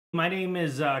My name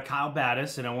is Kyle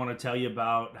Battis, and I want to tell you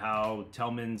about how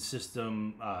Tellman's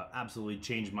system absolutely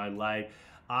changed my life.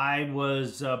 I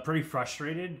was pretty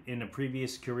frustrated in a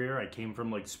previous career. I came from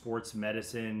like sports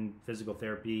medicine, physical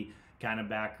therapy kind of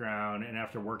background, and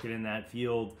after working in that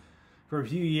field for a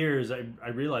few years, I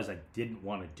realized I didn't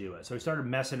want to do it. So I started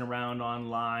messing around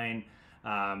online.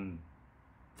 Um,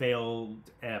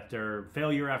 Failed after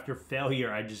failure after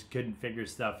failure. I just couldn't figure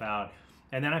stuff out.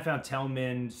 And then I found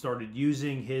Tellman, started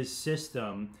using his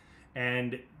system,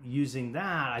 and using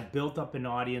that, I built up an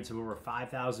audience of over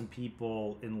 5,000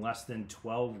 people in less than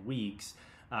 12 weeks.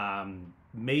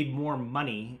 Made more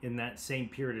money in that same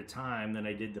period of time than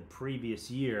I did the previous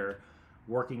year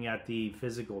working at the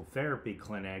physical therapy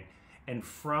clinic. And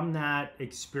from that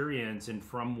experience and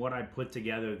from what I put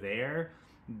together there,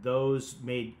 those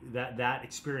made that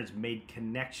experience made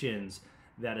connections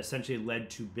that essentially led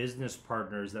to business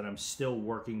partners that I'm still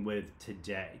working with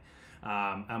today.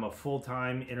 I'm a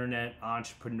full-time internet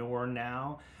entrepreneur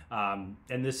now,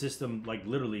 and this system like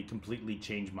literally completely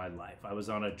changed my life. I was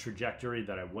on a trajectory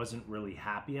that I wasn't really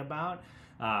happy about,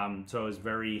 so I was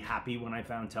very happy when I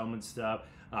found Tellman stuff.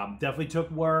 Definitely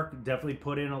took work, definitely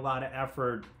put in a lot of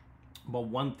effort, but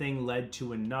one thing led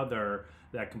to another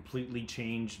that completely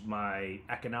changed my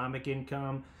economic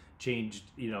income, changed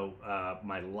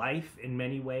my life in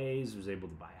many ways. Was able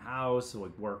to buy a house,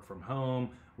 like work from home,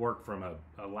 work from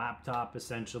a laptop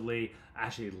essentially. I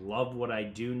actually love what I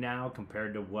do now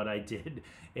compared to what I did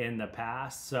in the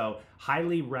past. So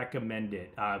highly recommend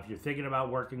it. If you're thinking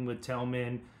about working with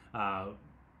Tellman,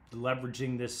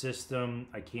 leveraging this system,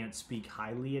 I can't speak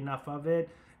highly enough of it.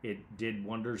 It did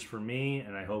wonders for me,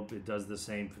 and I hope it does the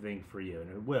same thing for you. And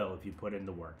it will if you put in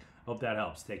the work. Hope that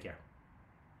helps. Take care.